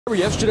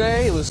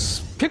Yesterday, it was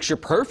picture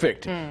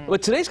perfect.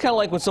 But today's kind of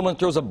like when someone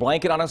throws a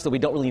blanket on us that we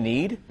don't really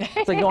need.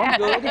 It's like, no, I'm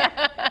good.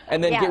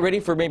 And then get ready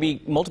for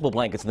maybe multiple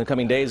blankets in the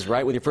coming days,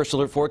 right? With your first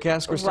alert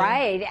forecast, Christine?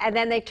 Right, and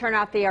then they turn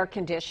off the air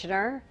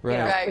conditioner,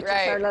 Right. which is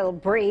our little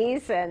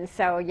breeze, and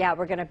so, yeah,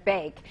 we're going to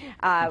bake.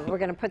 We're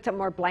going to put some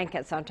more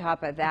blankets on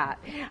top of that.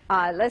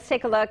 Let's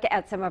take a look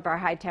at some of our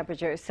high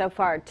temperatures. So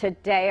far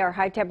today, our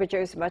high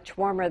temperature is much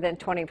warmer than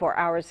 24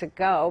 hours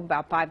ago,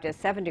 about 5 to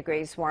 7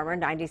 degrees warmer.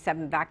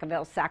 97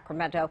 Vacaville,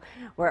 Sacramento,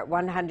 we're at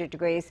 100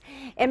 degrees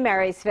in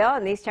Marysville,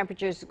 and these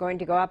temperatures are going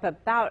to go up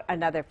about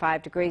another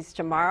 5 degrees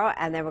tomorrow,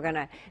 and then we're going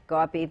to go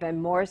up even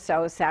more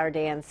so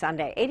Saturday and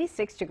Sunday.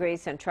 86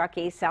 degrees in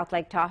Truckee, South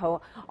Lake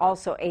Tahoe,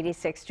 also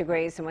 86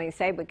 degrees. And when you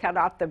say we cut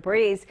off the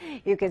breeze,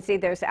 you can see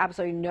there's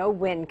absolutely no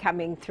wind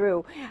coming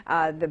through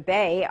the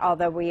bay,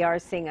 although we are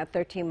seeing a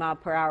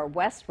 13-mile-per-hour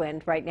west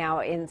wind right now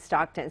in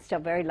Stockton. Still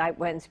very light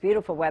winds,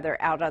 beautiful weather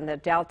out on the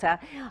Delta.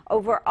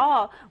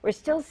 Overall, we're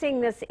still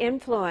seeing this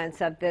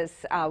influence of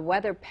this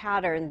weather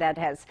pattern that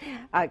has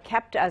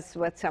kept us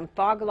with some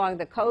fog along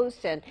the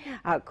coast and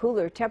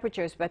cooler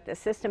temperatures, but the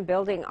system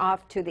building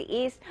off to the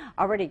east,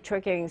 already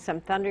triggering some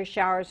thunder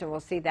showers, and we'll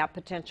see that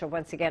potential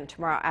once again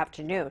tomorrow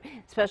afternoon,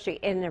 especially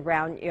in and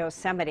around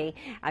Yosemite.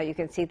 You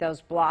can see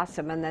those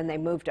blossom, and then they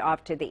moved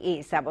off to the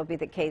east. That will be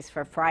the case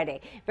for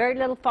Friday. Very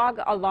little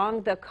fog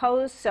along the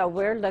coast, so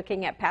we're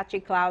looking at patchy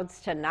clouds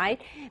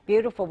tonight.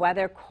 Beautiful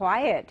weather,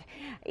 quiet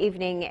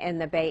evening in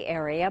the Bay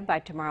Area. By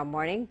tomorrow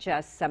morning,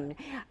 just some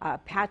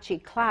patchy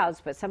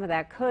clouds, but some of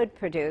that could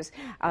produce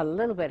a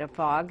little bit of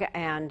fog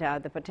and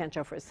the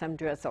potential for some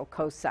drizzle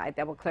coastside.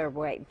 That will clear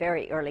away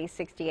very early.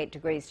 68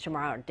 degrees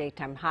tomorrow,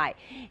 daytime high.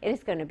 It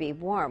is going to be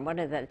warm. One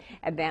of the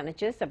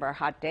advantages of our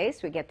hot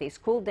days, we get these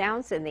cool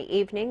downs in the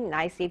evening.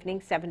 Nice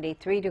evening,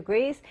 73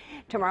 degrees.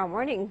 Tomorrow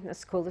morning, the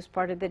coolest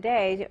part of the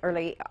day,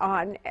 early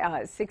on,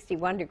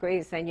 61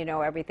 degrees. Then you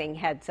know everything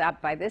heads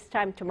up. By this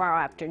time tomorrow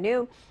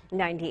afternoon,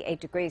 98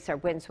 degrees. Our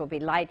winds will be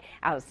light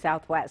out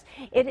southwest.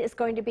 It is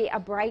going to be a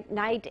bright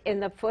night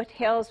in the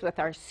foothills with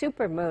our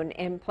supermoon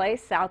in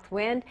place. South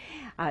wind.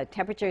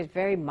 Temperature is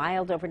very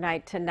mild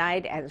overnight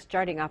tonight and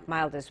starting off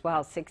mild as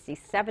well.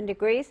 67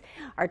 degrees.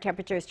 Our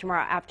temperatures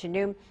tomorrow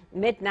afternoon,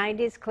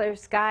 mid-90s, clear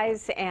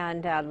skies,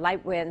 and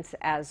light winds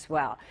as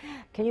well.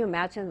 Can you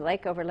imagine the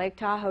lake over Lake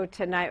Tahoe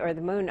tonight, or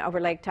the moon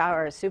over Lake Tahoe,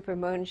 or a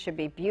supermoon? Should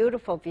be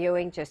beautiful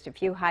viewing. Just a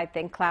few high,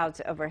 thin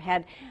clouds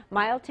overhead.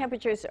 Mild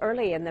temperatures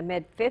early in the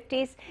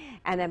mid-50s,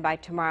 and then by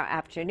tomorrow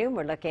afternoon,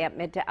 we're looking at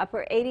mid to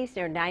upper 80s,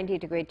 near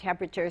 90-degree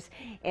temperatures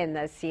in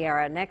the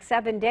Sierra. Next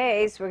 7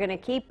 days, we're going to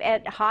keep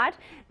it hot.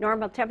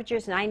 Normal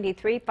temperatures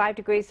 93, 5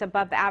 degrees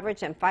above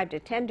average, and 5 to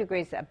 10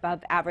 degrees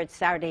above average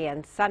Saturday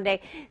and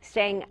Sunday,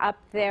 staying up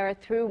there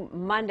through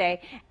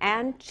Monday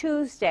and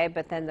Tuesday,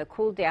 but then the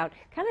cool down,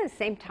 kind of the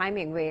same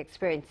timing we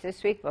experienced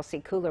this week. We'll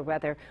see cooler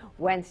weather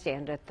Wednesday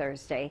into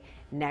Thursday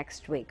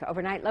next week.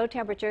 Overnight low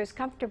temperatures,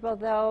 comfortable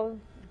though.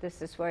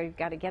 This is where you've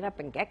got to get up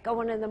and get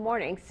going in the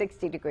morning.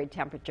 60-degree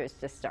temperatures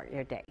to start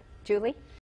your day. Julie?